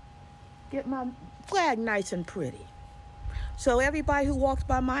me. Get my flag nice and pretty. So everybody who walks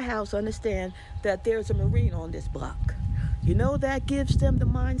by my house understand that there's a Marine on this block. You know, that gives them the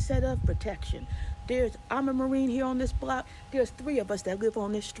mindset of protection. I'm a Marine here on this block. There's 3 of us that live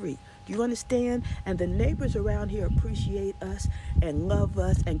on this street. You understand? And the neighbors around here appreciate us and love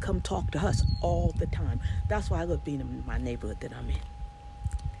us and come talk to us all the time. That's why I love being in my neighborhood that I'm in.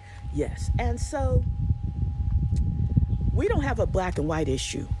 Yes. And so we don't have a black and white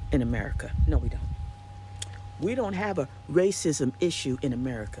issue in America. No, we don't. We don't have a racism issue in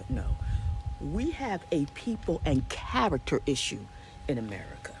America. No. We have a people and character issue in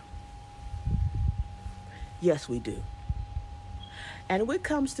America. Yes, we do. And when it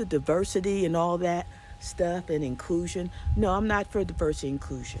comes to diversity and all that stuff and inclusion, no, I'm not for diversity and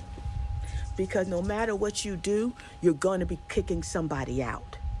inclusion. Because no matter what you do, you're going to be kicking somebody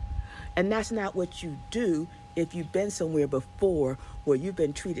out. And that's not what you do if you've been somewhere before where you've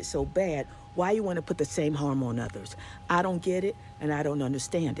been treated so bad. Why you want to put the same harm on others? I don't get it, and I don't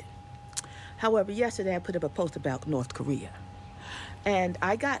understand it. However, yesterday I put up a post about North Korea. And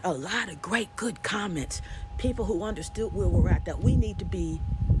I got a lot of great, good comments. People who understood where we're at, that we need to be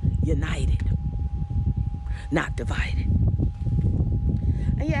united, not divided.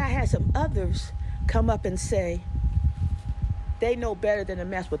 And yeah, I had some others come up and say they know better than to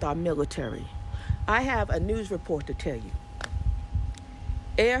mess with our military. I have a news report to tell you.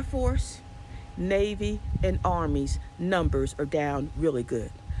 Air Force, Navy, and Army's numbers are down really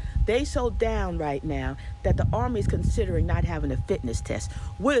good. They so down right now that the Army is considering not having a fitness test.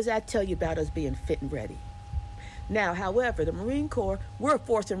 What does that tell you about us being fit and ready? Now, however, the Marine Corps, we're a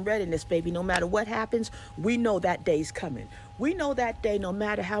force in readiness, baby. No matter what happens, we know that day's coming. We know that day, no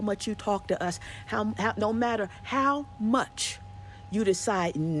matter how much you talk to us, no matter how much you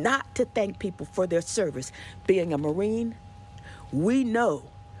decide not to thank people for their service. Being a Marine, we know,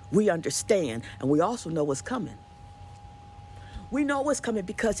 we understand, and we also know what's coming. We know what's coming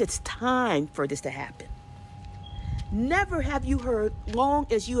because it's time for this to happen. Never have you heard, long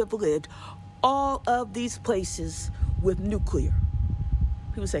as you have lived, all of these places with nuclear.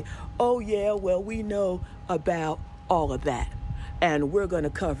 People say, oh yeah, well, we know about all of that, and we're going to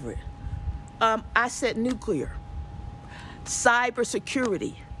cover it. I said nuclear,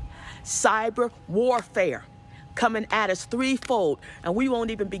 cybersecurity, cyber warfare coming at us threefold, and we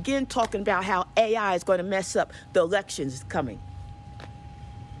won't even begin talking about how AI is going to mess up the elections coming.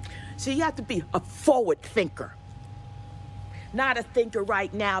 So you have to be a forward thinker, not a thinker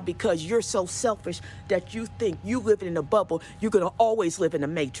right now because you're so selfish that you think you live in a bubble, you're going to always live in a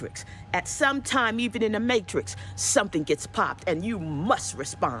matrix. At some time, even in a matrix, something gets popped and you must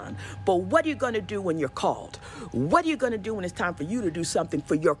respond. But what are you going to do when you're called? What are you going to do when it's time for you to do something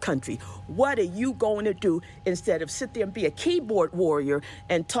for your country? What are you going to do instead of sit there and be a keyboard warrior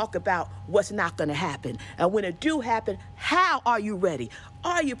and talk about what's not going to happen? And when it do happen, how are you ready?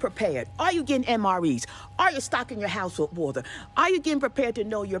 Are you prepared? Are you getting MREs? Are you stocking your house with water? Are you getting prepared to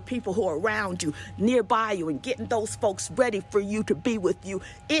know your people who are around you, nearby you, and getting those folks ready for you to be with you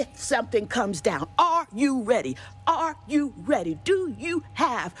if something comes down? Are you ready? Are you ready? Do you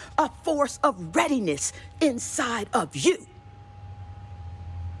have a force of readiness inside of you?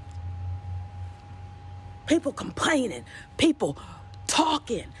 People complaining, people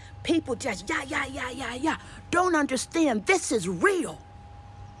talking, people just yeah. Don't understand this is real.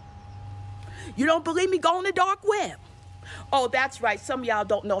 You don't believe me? Go on the dark web. Oh, that's right. Some of y'all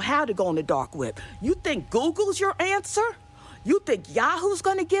don't know how to go on the dark web. You think Google's your answer? You think Yahoo's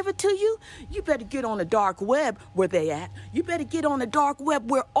going to give it to you? You better get on the dark web where they at. You better get on the dark web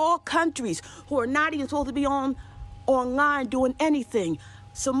where all countries who are not even supposed to be online doing anything,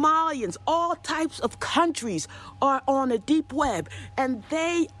 Somalians, all types of countries are on the deep web, and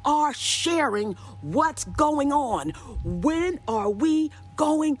they are sharing what's going on. When are we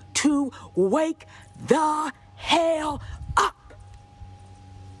going to wake the hell up?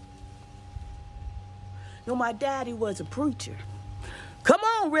 You know, my daddy was a preacher. Come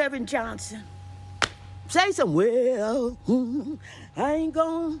on, Reverend Johnson. Say some, well, I ain't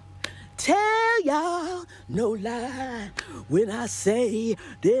gonna tell y'all no lie when I say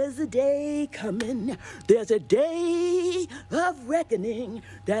there's a day coming, there's a day of reckoning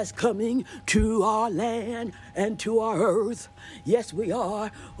that's coming to our land and to our earth. Yes, we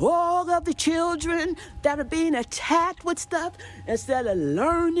are. All of the children that are being attacked with stuff, instead of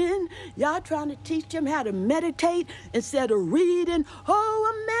learning, y'all trying to teach them how to meditate instead of reading.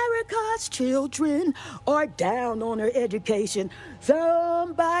 Oh, America's children are down on their education.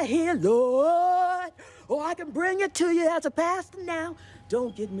 Somebody here, Lord, oh, I can bring it to you as a pastor now.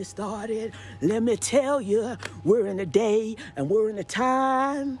 Don't get me started. Let me tell you, we're in a day and we're in a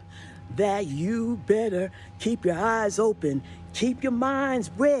time that you better keep your eyes open, keep your minds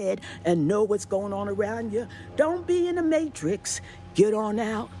read, and know what's going on around you. Don't be in the matrix. Get on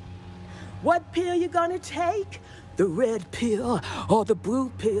out. What pill you gonna take? the red pill or the blue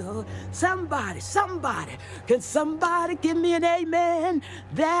pill. Somebody, can somebody give me an amen?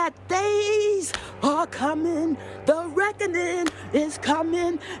 That days are coming, the reckoning is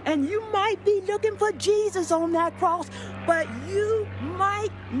coming, and you might be looking for Jesus on that cross, but you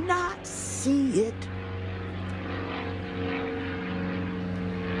might not see it.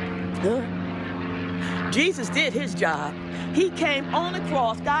 Jesus did his job. He came on the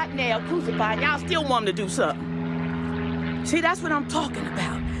cross, got nailed, crucified. Y'all still want him to do something. See, that's what I'm talking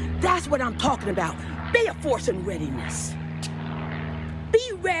about. That's what I'm talking about. Be a force in readiness.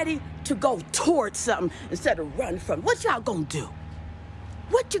 Be ready to go towards something instead of run from it. What y'all gonna do?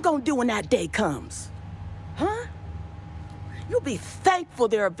 What you gonna do when that day comes? Huh? You'll be thankful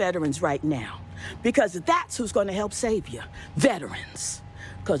there are veterans right now, because that's who's gonna help save you. Veterans.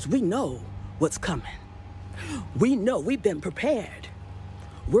 Because we know what's coming. We know we've been prepared.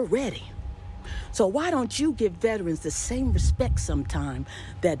 We're ready. So why don't you give veterans the same respect sometime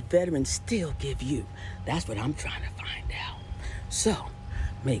that veterans still give you? That's what I'm trying to find out. So,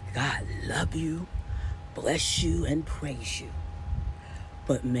 may God love you, bless you, and praise you.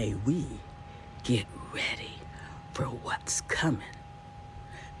 But may we get ready for what's coming.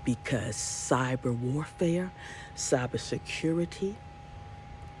 Because cyber warfare, cyber security,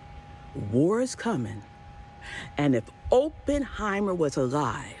 war is coming. And if Oppenheimer was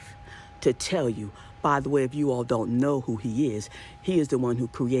alive to tell you, by the way, if you all don't know who he is the one who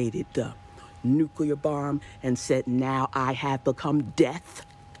created the nuclear bomb and said, now I have become death.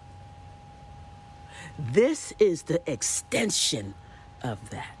 This is the extension of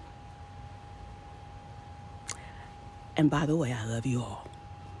that. And by the way, I love you all.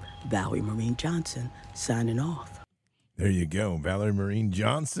 Valerie Marine Johnson, signing off. There you go, Valerie Marine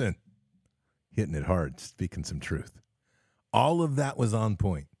Johnson. Hitting it hard, speaking some truth. All of that was on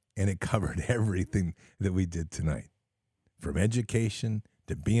point, and it covered everything that we did tonight. From education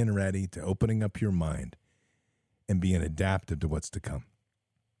to being ready to opening up your mind and being adaptive to what's to come.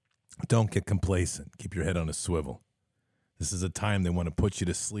 Don't get complacent. Keep your head on a swivel. This is a time they want to put you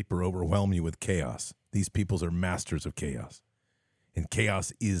to sleep or overwhelm you with chaos. These peoples are masters of chaos, and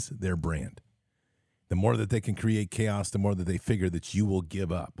chaos is their brand. The more that they can create chaos, the more that they figure that you will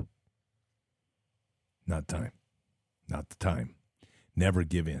give up. Not time. Not the time. Never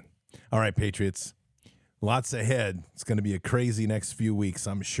give in. All right, Patriots. Lots ahead. It's going to be a crazy next few weeks,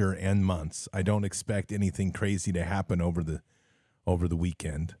 I'm sure, and months. I don't expect anything crazy to happen over the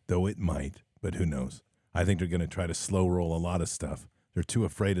weekend, though it might, but who knows. I think they're going to try to slow roll a lot of stuff. They're too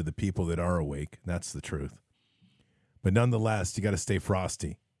afraid of the people that are awake. That's the truth. But nonetheless, you got to stay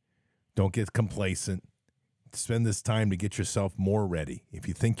frosty. Don't get complacent. Spend this time to get yourself more ready. If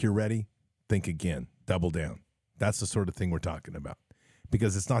you think you're ready, think again. Double down. That's the sort of thing we're talking about.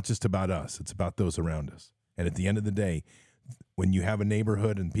 Because it's not just about us. It's about those around us. And at the end of the day, when you have a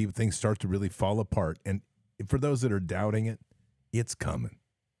neighborhood and things start to really fall apart, and for those that are doubting it, it's coming.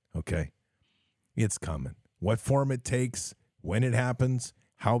 Okay? It's coming. What form it takes, when it happens,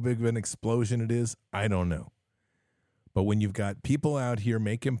 how big of an explosion it is, I don't know. But when you've got people out here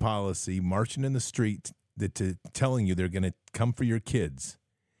making policy, marching in the street, telling you they're going to come for your kids,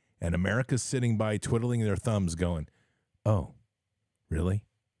 and America's sitting by twiddling their thumbs going, oh, really?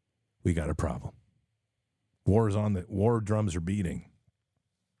 We got a problem. War drums are beating.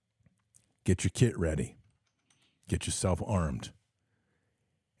 Get your kit ready. Get yourself armed.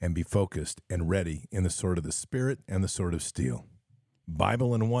 And be focused and ready in the sword of the Spirit and the sword of steel.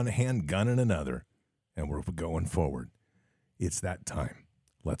 Bible in one hand, gun in another. And we're going forward. It's that time.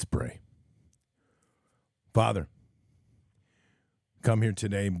 Let's pray. Father, come here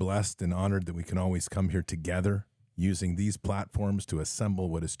today blessed and honored that we can always come here together using these platforms to assemble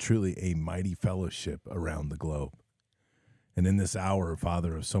what is truly a mighty fellowship around the globe. And in this hour,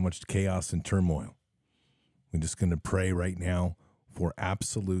 Father, of so much chaos and turmoil, we're just going to pray right now for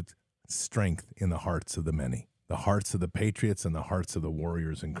absolute strength in the hearts of the many, the hearts of the patriots and the hearts of the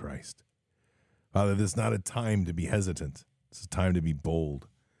warriors in Christ. Father, this is not a time to be hesitant. It's a time to be bold.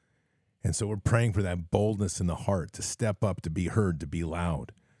 And so we're praying for that boldness in the heart to step up, to be heard, to be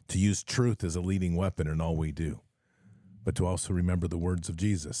loud, to use truth as a leading weapon in all we do, but to also remember the words of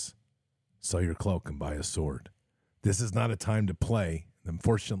Jesus. Sell your cloak and buy a sword. This is not a time to play.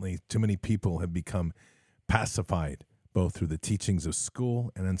 Unfortunately, too many people have become pacified, both through the teachings of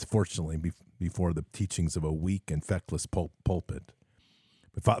school and unfortunately before the teachings of a weak and feckless pulpit.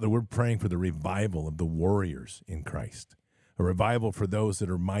 But Father, we're praying for the revival of the warriors in Christ. A revival for those that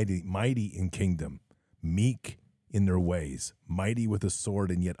are mighty in kingdom, meek in their ways, mighty with a sword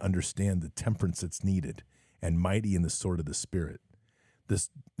and yet understand the temperance that's needed, and mighty in the sword of the Spirit.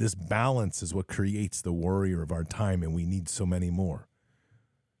 This balance is what creates the warrior of our time, and we need so many more.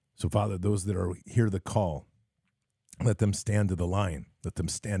 So, Father, those that are hear the call, let them stand to the line. Let them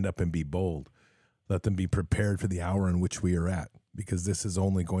stand up and be bold. Let them be prepared for the hour in which we are at, because this is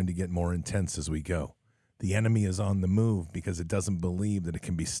only going to get more intense as we go. The enemy is on the move because it doesn't believe that it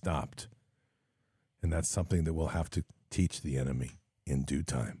can be stopped. And that's something that we'll have to teach the enemy in due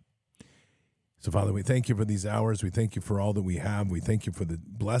time. So, Father, we thank you for these hours. We thank you for all that we have. We thank you for the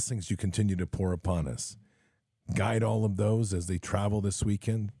blessings you continue to pour upon us. Guide all of those as they travel this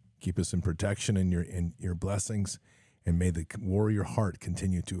weekend. Keep us in protection in your blessings, and may the warrior heart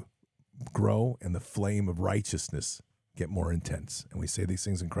continue to grow and the flame of righteousness get more intense. And we say these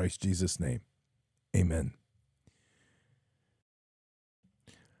things in Christ Jesus' name. Amen.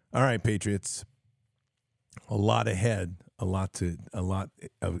 All right, Patriots. A lot ahead, a lot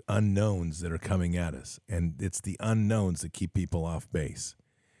of unknowns that are coming at us, and it's the unknowns that keep people off base.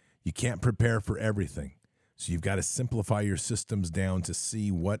 You can't prepare for everything, so you've got to simplify your systems down to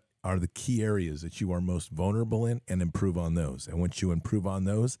see what are the key areas that you are most vulnerable in and improve on those. And once you improve on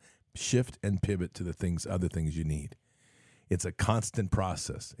those, shift and pivot to the other things you need. It's a constant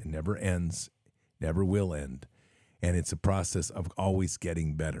process. It never ends, never will end, and it's a process of always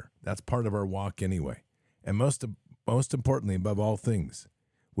getting better. That's part of our walk anyway. And most importantly, above all things,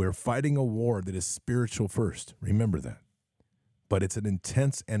 we're fighting a war that is spiritual first. Remember that. But it's an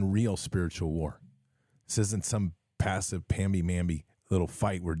intense and real spiritual war. This isn't some passive, pamby-mamby little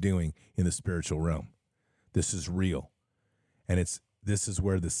fight we're doing in the spiritual realm. This is real. And this is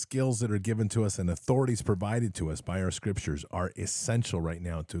where the skills that are given to us and authorities provided to us by our scriptures are essential right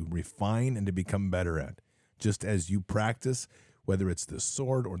now to refine and to become better at. Just as you practice, whether it's the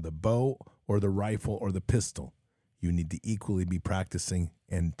sword or the bow or the rifle or the pistol, you need to equally be practicing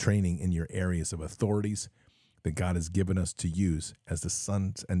and training in your areas of authorities that God has given us to use as the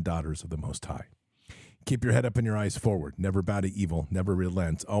sons and daughters of the Most High. Keep your head up and your eyes forward. Never bow to evil. Never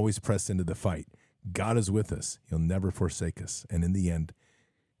relent. Always press into the fight. God is with us. He'll never forsake us. And in the end,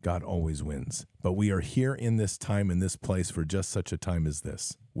 God always wins. But we are here in this time, in this place, for just such a time as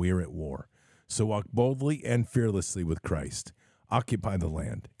this. We are at war. So walk boldly and fearlessly with Christ. Occupy the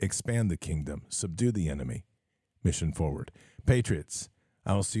land. Expand the kingdom. Subdue the enemy. Mission forward. Patriots,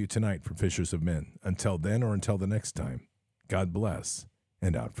 I will see you tonight for Fishers of Men. Until then, or until the next time, God bless,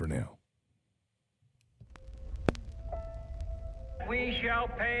 and out for now. We shall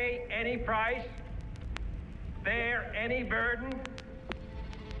pay any price, bear any burden,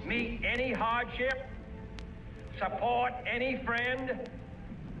 meet any hardship, support any friend,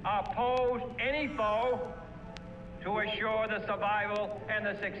 oppose any foe, to assure the survival and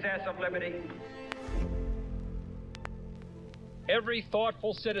the success of liberty. Every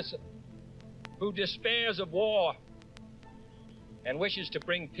thoughtful citizen who despairs of war and wishes to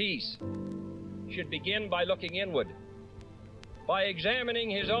bring peace should begin by looking inward, by examining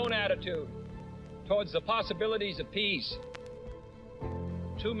his own attitude towards the possibilities of peace.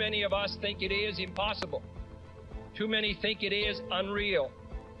 Too many of us think it is impossible. Too many think it is unreal.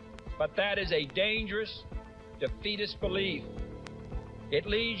 But that is a dangerous, defeatist belief. It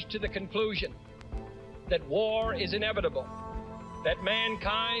leads to the conclusion that war is inevitable, that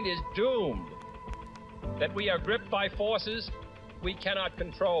mankind is doomed, that we are gripped by forces we cannot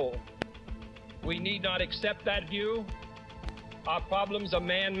control. We need not accept that view. Our problems are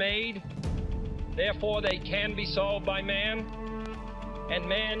man-made, therefore they can be solved by man, and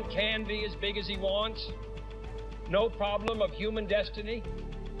man can be as big as he wants. No problem of human destiny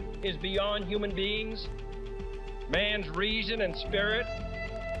is beyond human beings. Man's reason and spirit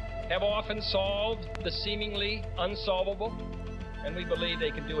have often solved the seemingly unsolvable, and we believe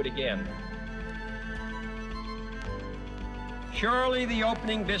they can do it again. Surely the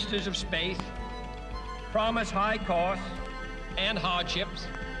opening vistas of space promise high costs and hardships,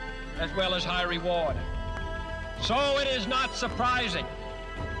 as well as high reward. So it is not surprising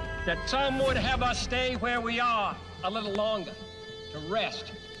that some would have us stay where we are a little longer, to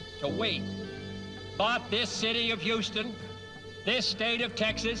rest, to wait. But this city of Houston, this state of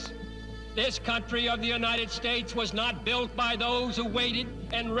Texas, this country of the United States was not built by those who waited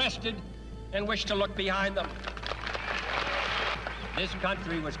and rested and wished to look behind them. This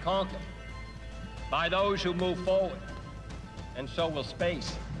country was conquered by those who move forward, and so will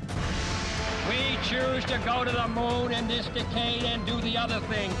space. We choose to go to the moon in this decade and do the other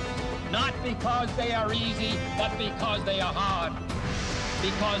thing, not because they are easy, but because they are hard.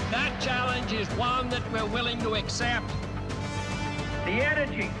 Because that challenge is one that we're willing to accept. The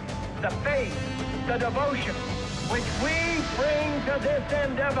energy, the faith, the devotion, which we bring to this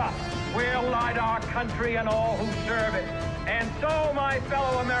endeavor will light our country and all who serve it. And so, my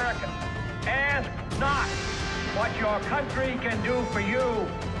fellow Americans, ask not what your country can do for you.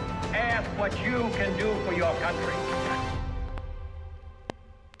 Ask what you can do for your country.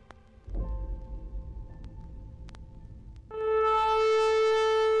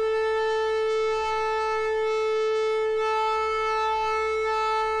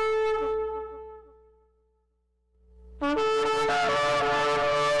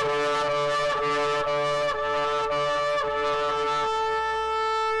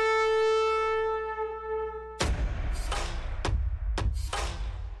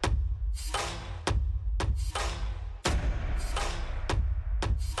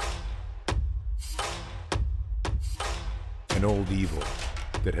 An old evil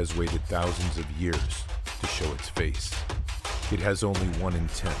that has waited thousands of years to show its face. It has only one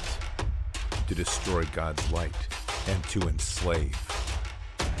intent: to destroy God's light and to enslave.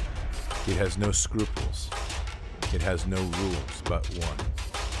 It has no scruples. It has no rules but one: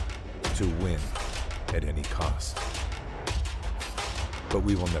 to win at any cost. But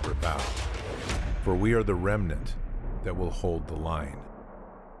we will never bow, for we are the remnant that will hold the line.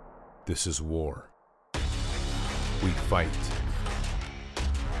 This is war. We fight.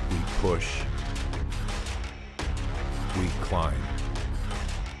 We push. We climb.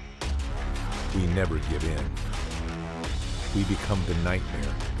 We never give in. We become the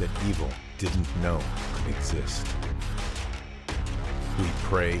nightmare that evil didn't know could exist. We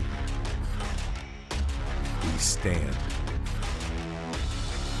pray. We stand.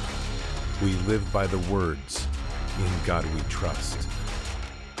 We live by the words, "In God we trust."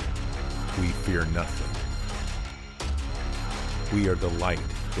 We fear nothing. We are the light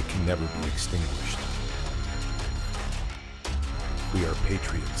that can never be extinguished. We are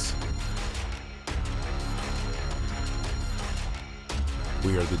patriots.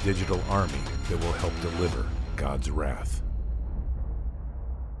 We are the digital army that will help deliver God's wrath.